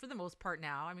for the most part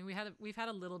now. I mean, we've had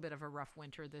a little bit of a rough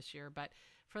winter this year, but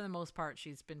for the most part,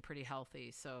 she's been pretty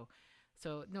healthy. So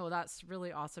no, that's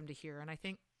really awesome to hear, and I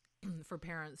think for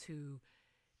parents who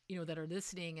that are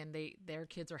listening and their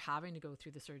kids are having to go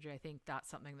through the surgery, I think that's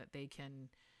something that they can,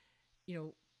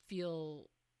 feel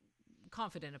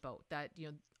confident about, that,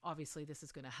 obviously this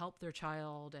is going to help their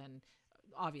child, and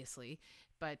obviously,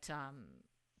 but,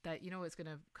 that, it's going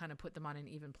to kind of put them on an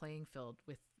even playing field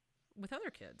with other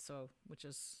kids. So, which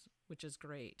is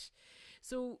great.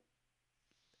 So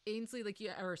Ainsley, like,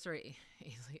 yeah, or sorry,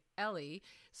 Ainsley, Ellie.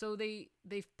 So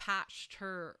they've patched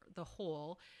the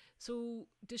hole. So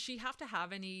does she have to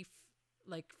have any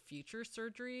like future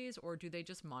surgeries, or do they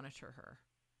just monitor her?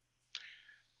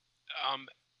 Um,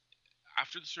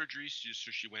 After the surgery,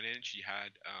 she went in. She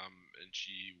had and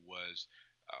she was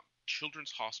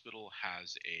Children's Hospital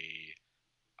has a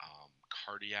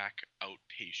cardiac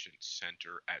outpatient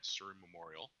center at Surrey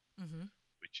Memorial, Mm-hmm.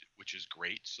 which is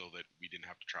great, so that we didn't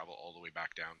have to travel all the way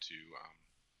back down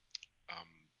um,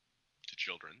 to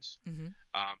Children's. Mm-hmm.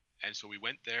 And so we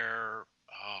went there.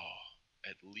 Oh,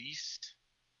 at least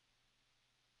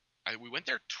we went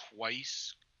there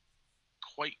twice,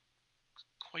 quite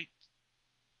quite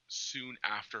soon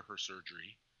after her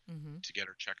surgery Mm-hmm. to get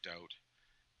her checked out,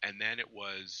 and then it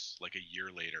was like a year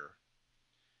later,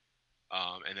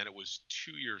 and then it was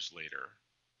 2 years later,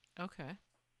 Okay.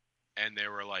 and they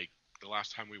were like the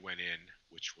last time we went in,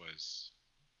 which was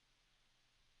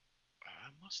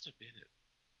must have been it.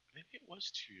 Maybe it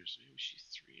was 2 years. Maybe she's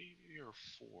 3 or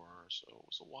 4, so it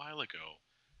was a while ago.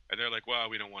 And they're like, "Well,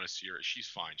 we don't want to see her. She's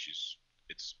fine.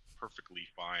 It's perfectly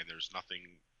fine. There's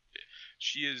nothing.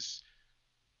 She is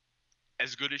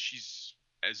as good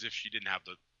as if she didn't have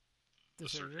The the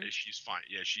surgery. surgery. She's fine.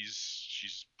 Yeah,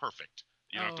 she's perfect.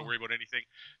 You don't have to Oh. worry about anything."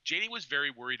 Janie was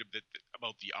very worried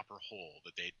about the upper hole,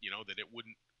 that that it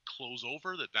wouldn't close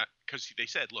over, that because they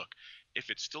said, look, if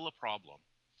it's still a problem,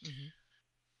 Mm-hmm.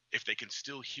 if they can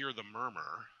still hear the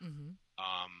murmur, Mm-hmm.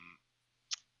 um,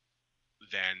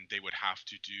 then they would have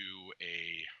to do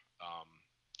a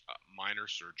minor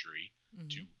surgery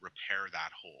to Mm-hmm. repair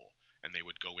that hole, and they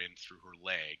would go in through her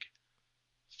leg,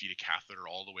 feed a catheter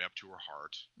all the way up to her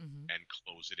heart, Mm-hmm. and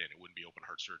close it in. It wouldn't be open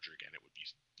heart surgery again. It would be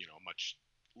a much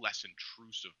less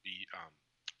intrusive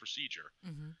procedure.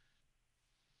 Mm-hmm.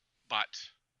 But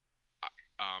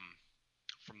um,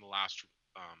 from the last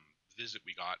visit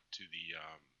we got to the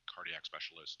cardiac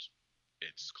specialist,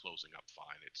 it's closing up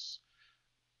fine. It's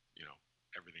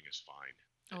everything is fine.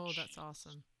 And Oh, that's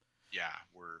awesome. yeah,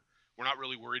 we're not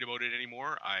really worried about it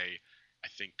anymore. I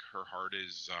think her heart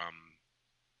is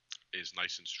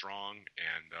nice and strong,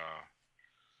 and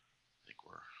I think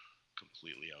we're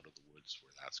completely out of the woods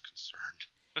where that's concerned.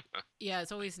 Yeah,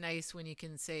 it's always nice when you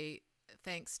can say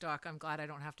thanks, Doc. I'm glad I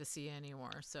don't have to see you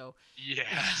anymore. So,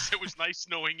 Yes, it was nice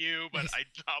knowing you, but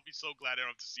I'll be so glad I don't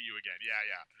have to see you again.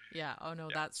 Yeah, yeah. Oh no,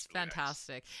 yeah. that's It's really nice.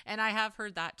 fantastic. And I have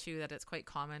heard that too, that it's quite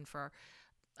common for,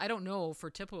 I don't know for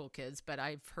typical kids, but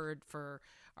I've heard for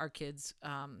our kids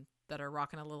that are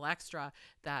rocking a little extra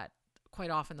that quite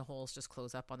often the holes just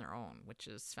close up on their own, which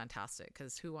is fantastic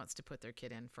because who wants to put their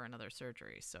kid in for another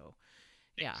surgery? So,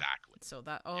 yeah. Exactly. So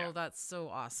that, Yeah. oh, that's so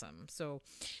awesome. So,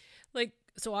 like,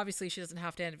 so obviously she doesn't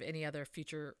have to have any other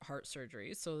future heart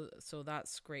surgeries. So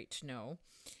that's great to know.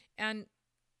 And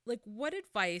like, what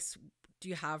advice do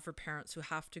you have for parents who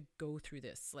have to go through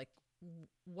this? Like,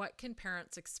 what can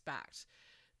parents expect?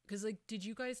 Because like, did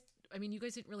you guys? I mean, you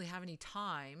guys didn't really have any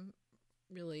time,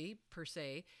 really per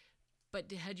se. But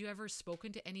had you ever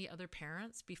spoken to any other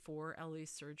parents before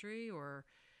Ellie's surgery, or?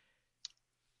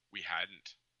 We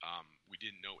hadn't. We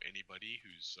didn't know anybody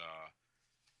whose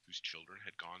children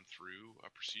had gone through a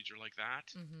procedure like that.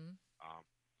 Mm-hmm. Um,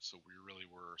 so we really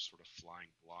were sort of flying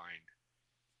blind.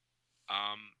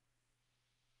 Um,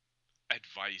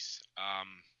 Advice.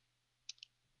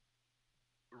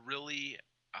 Really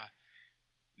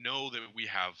know that we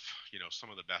have, some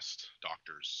of the best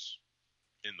doctors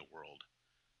in the world,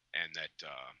 and that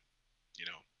you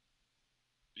know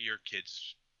your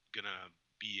kid's gonna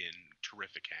be in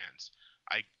terrific hands.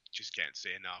 I just can't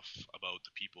say enough about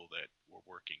the people that were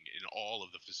working in all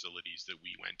of the facilities that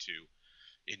we went to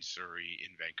in Surrey,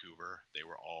 in Vancouver. They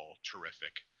were all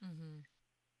terrific. Mm-hmm.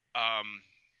 Um,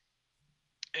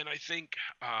 and I think,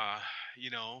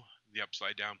 the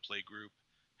Upside Down Play Group,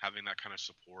 having that kind of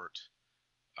support,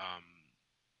 um,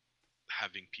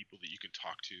 having people that you can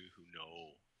talk to who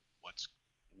know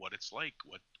what it's like,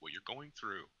 what you're going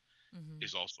through, Mm-hmm.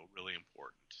 is also really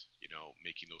important.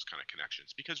 Making those kind of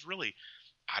connections, because really,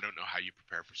 I don't know how you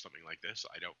prepare for something like this.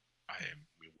 I Mm-hmm.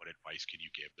 mean, what advice can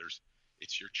you give?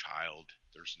 It's your child.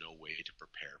 There's no way to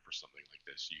prepare for something like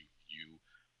this. You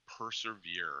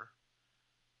persevere,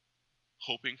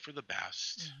 hoping for the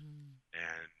best, Mm-hmm.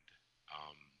 and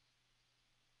um,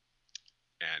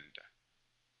 and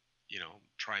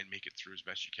try and make it through as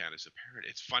best you can as a parent.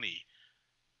 It's funny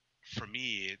for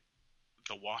me.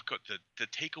 The walkout, the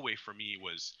takeaway for me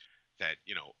was that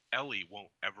Ellie won't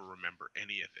ever remember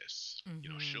any of this.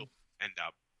 Mm-hmm. She'll end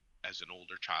up as an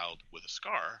older child with a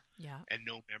scar Yeah. and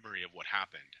no memory of what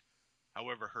happened.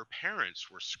 However, her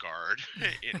parents were scarred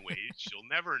in ways she'll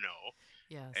never know,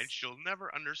 and Yes. she'll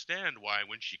never understand why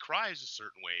when she cries a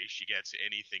certain way she gets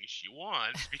anything she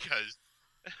wants, because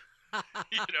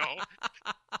you know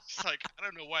it's like, I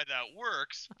don't know why that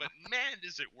works, but man,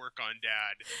 does it work on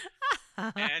dad.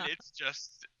 And it's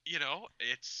just,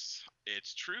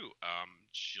 it's true.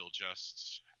 She'll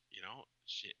just,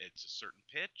 it's a certain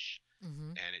pitch,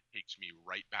 Mm-hmm. and it takes me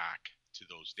right back to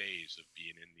those days of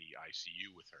being in the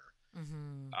ICU with her.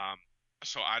 Mm-hmm.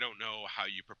 So I don't know how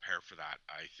you prepare for that.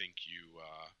 I think you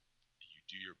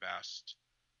do your best.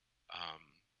 Um,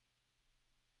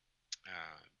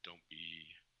 don't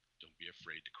be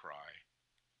afraid to cry.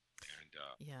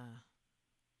 And Yeah.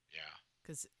 yeah,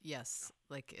 Because no, yes,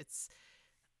 like it's,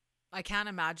 I can't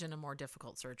imagine a more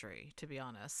difficult surgery, to be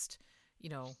honest. You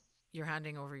know, you're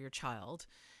handing over your child,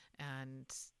 and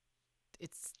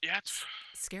it's yeah,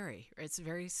 scary. It's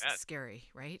very yeah, scary,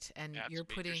 right? And yeah, it's you're a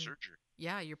major putting, surgery.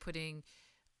 yeah, you're putting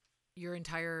your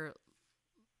entire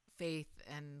faith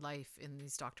and life in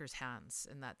these doctors' hands,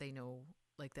 and that they know,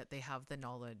 like that they have the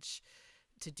knowledge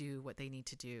to do what they need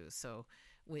to do. So,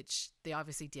 which they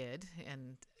obviously did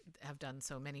and have done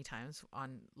so many times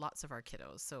on lots of our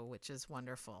kiddos. So, which is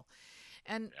wonderful.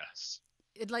 And Yes.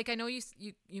 like I know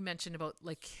you mentioned about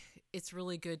like it's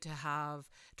really good to have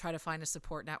try to find a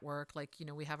support network. Like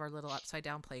we have our little Upside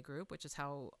Down Play Group, which is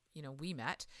how we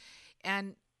met.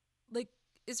 And like,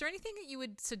 is there anything that you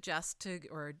would suggest to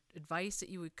or advice that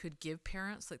you could give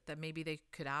parents, like that maybe they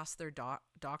could ask their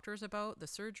doctors about the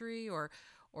surgery, or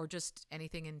just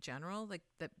anything in general, like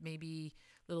that maybe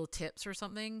little tips or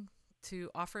something to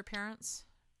offer parents?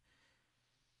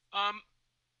 Um,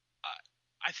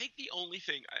 I think the only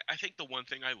thing, I think the one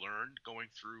thing I learned going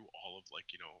through all of, like,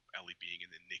 Ellie being in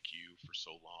the NICU for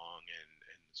so long, and the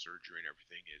surgery and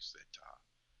everything, is that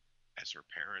as her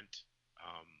parent,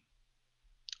 um,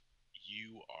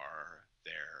 you are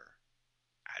their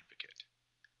advocate.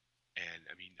 And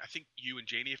I mean, I think you and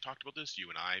Janie have talked about this. You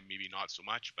and I, maybe not so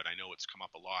much, but I know it's come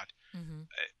up a lot. Mm-hmm.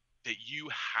 That you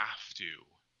have to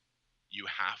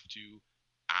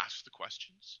ask the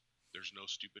questions. There's no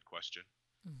stupid question.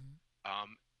 Mm-hmm.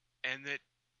 And that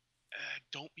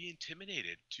don't be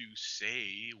intimidated to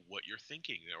say what you're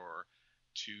thinking, or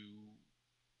to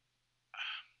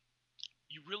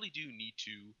you really do need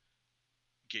to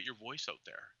get your voice out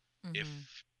there. Mm-hmm.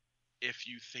 If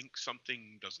you think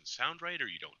something doesn't sound right or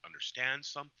you don't understand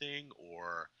something,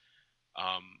 or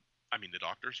um, I mean, the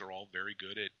doctors are all very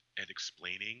good at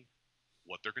explaining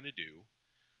what they're going to do,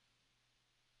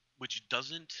 which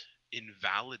doesn't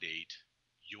invalidate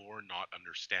your not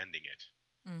understanding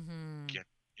it. Mm-hmm. Get,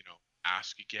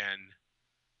 ask again.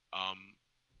 Um,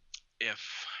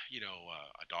 if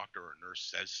a doctor or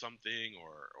nurse says something,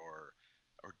 or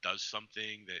does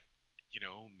something that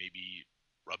maybe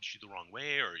rubs you the wrong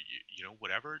way, or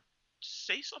whatever,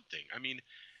 say something. I mean,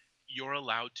 you're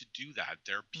allowed to do that.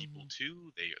 They're people Mm-hmm.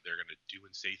 too. They're going to do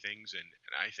and say things, and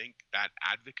I think that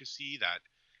advocacy, that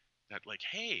like,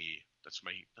 hey, that's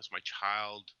my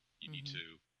child. You need Mm-hmm.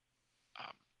 to,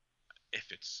 um,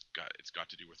 if it's got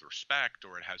to do with respect,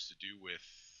 or it has to do with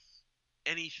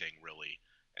anything really.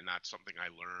 And that's something I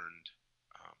learned,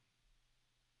 um,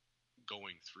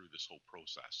 going through this whole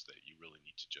process, that you really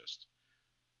need to just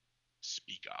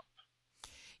speak up.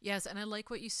 Yes, and I like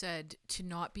what you said, to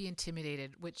not be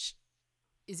intimidated, which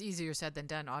is easier said than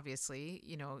done, obviously.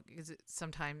 Because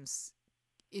sometimes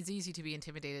it's easy to be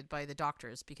intimidated by the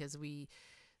doctors because we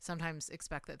sometimes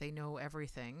expect that they know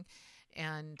everything.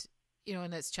 And,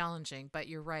 and it's challenging, but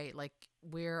you're right. Like,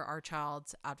 we're our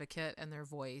child's advocate and their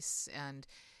voice. And,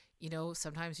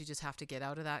 sometimes you just have to get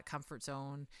out of that comfort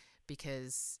zone,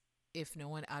 because if no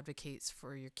one advocates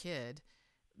for your kid,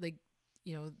 like,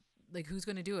 you know, like, who's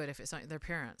going to do it if it's not their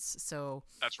parents? So,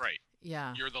 That's right.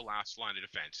 yeah. You're the last line of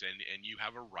defense, and you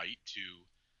have a right to,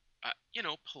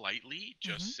 politely Mm-hmm.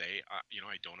 just say,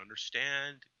 I don't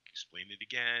understand. Explain it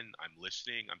again. I'm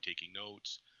listening. I'm taking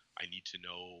notes. I need to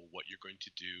know what you're going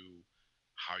to do,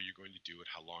 how you're going to do it,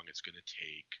 how long it's going to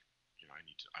take.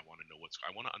 I want to know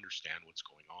I want to understand what's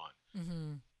going on.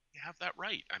 Mm-hmm. You have that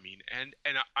right. I mean, and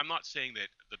I'm not saying that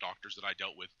the doctors that I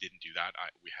dealt with didn't do that.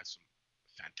 We had some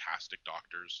fantastic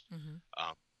doctors. Mm-hmm.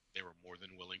 They were more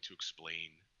than willing to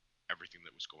explain everything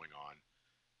that was going on.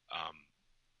 Um,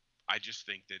 I just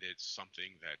think that it's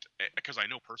something that, because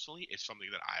I know personally, it's something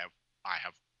that I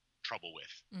have trouble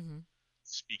with Mm-hmm.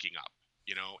 speaking up,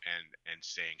 and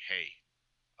saying, hey,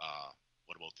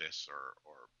 what about this, or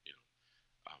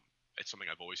it's something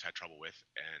I've always had trouble with,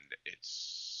 and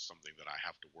it's something that I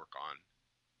have to work on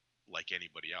like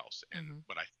anybody else. Mm-hmm.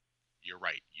 But you're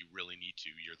right. You really need to.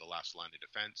 You're the last line of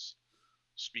defense.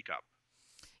 Speak up.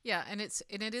 Yeah, and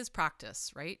it is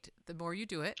practice, right? The more you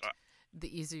do it, Uh, the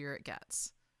easier it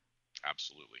gets.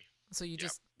 Absolutely. So you Yep.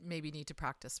 just maybe need to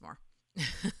practice more.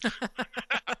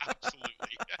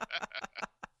 Absolutely.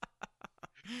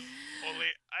 Only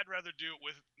I'd rather do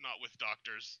it not with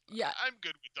doctors. Yeah. I'm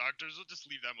good with doctors. We'll just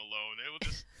leave them alone. We'll do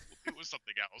it with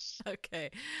something else. Okay.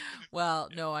 Well,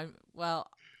 no, I'm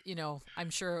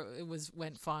sure it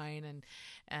went fine,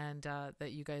 and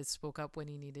that you guys spoke up when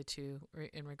you needed to,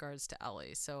 in regards to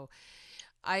Ellie. So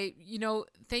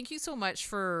thank you so much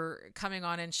for coming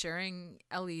on and sharing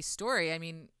Ellie's story. I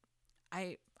mean,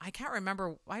 I can't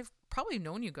remember. I've probably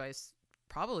known you guys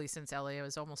probably since Ellie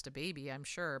was almost a baby, I'm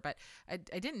sure, but I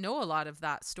didn't know a lot of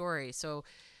that story. So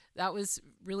that was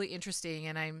really interesting,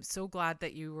 and I'm so glad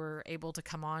that you were able to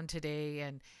come on today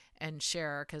and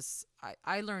share, because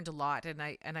I learned a lot, and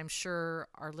I'm sure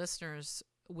our listeners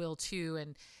will too,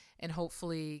 and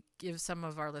hopefully give some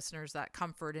of our listeners that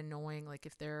comfort in knowing, like,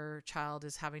 if their child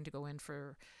is having to go in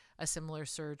for a similar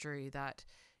surgery, that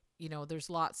there's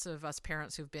lots of us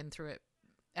parents who've been through it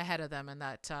ahead of them, and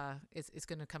that it's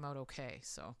going to come out okay.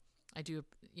 So I do,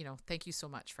 thank you so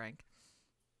much, Frank.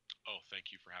 Oh,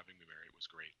 thank you for having me, Mary. It was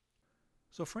great.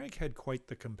 So Frank had quite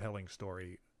the compelling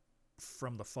story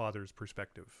from the father's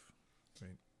perspective.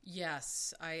 Right?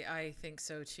 Yes, I think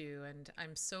so too. And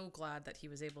I'm so glad that he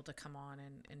was able to come on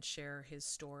and share his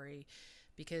story,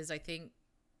 because I think,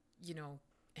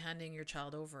 handing your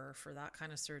child over for that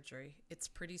kind of surgery, it's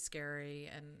pretty scary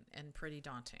and pretty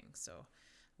daunting. So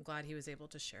I'm glad he was able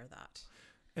to share that.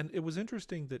 And it was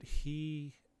interesting that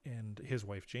he and his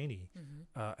wife, Janie,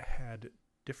 had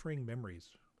differing memories.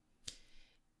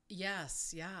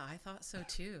 Yes, yeah, I thought so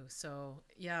too. So,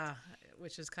 yeah,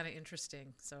 which is kind of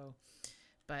interesting. So,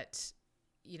 but,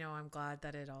 I'm glad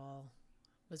that it all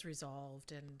was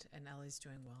resolved, and Ellie's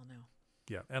doing well now.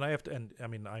 Yeah, and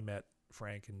I met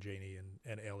Frank and Janie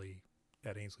and Ellie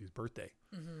at Ainsley's birthday,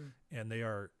 and they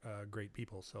are great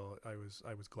people. So I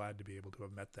was glad to be able to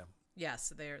have met them.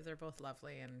 Yes, they're both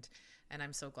lovely, and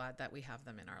I'm so glad that we have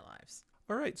them in our lives.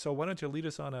 All right, so why don't you lead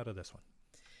us on out of this one?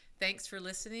 Thanks for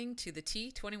listening to the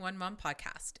T21 Mom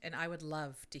podcast, and I would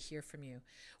love to hear from you.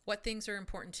 What things are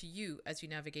important to you as you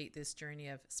navigate this journey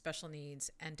of special needs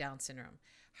and Down syndrome?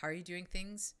 How are you doing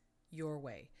things your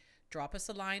way? Drop us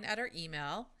a line at our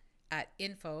email at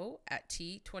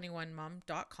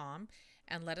info@t21mom.com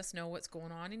and let us know what's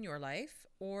going on in your life.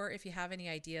 Or if you have any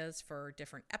ideas for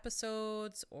different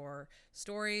episodes or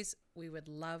stories, we would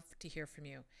love to hear from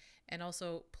you. And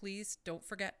also, please don't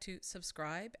forget to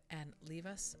subscribe and leave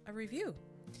us a review.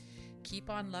 Keep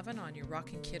on loving on your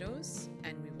rocking kiddos,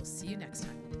 and we will see you next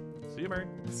time. See you, Mary.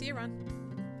 See you, Ron.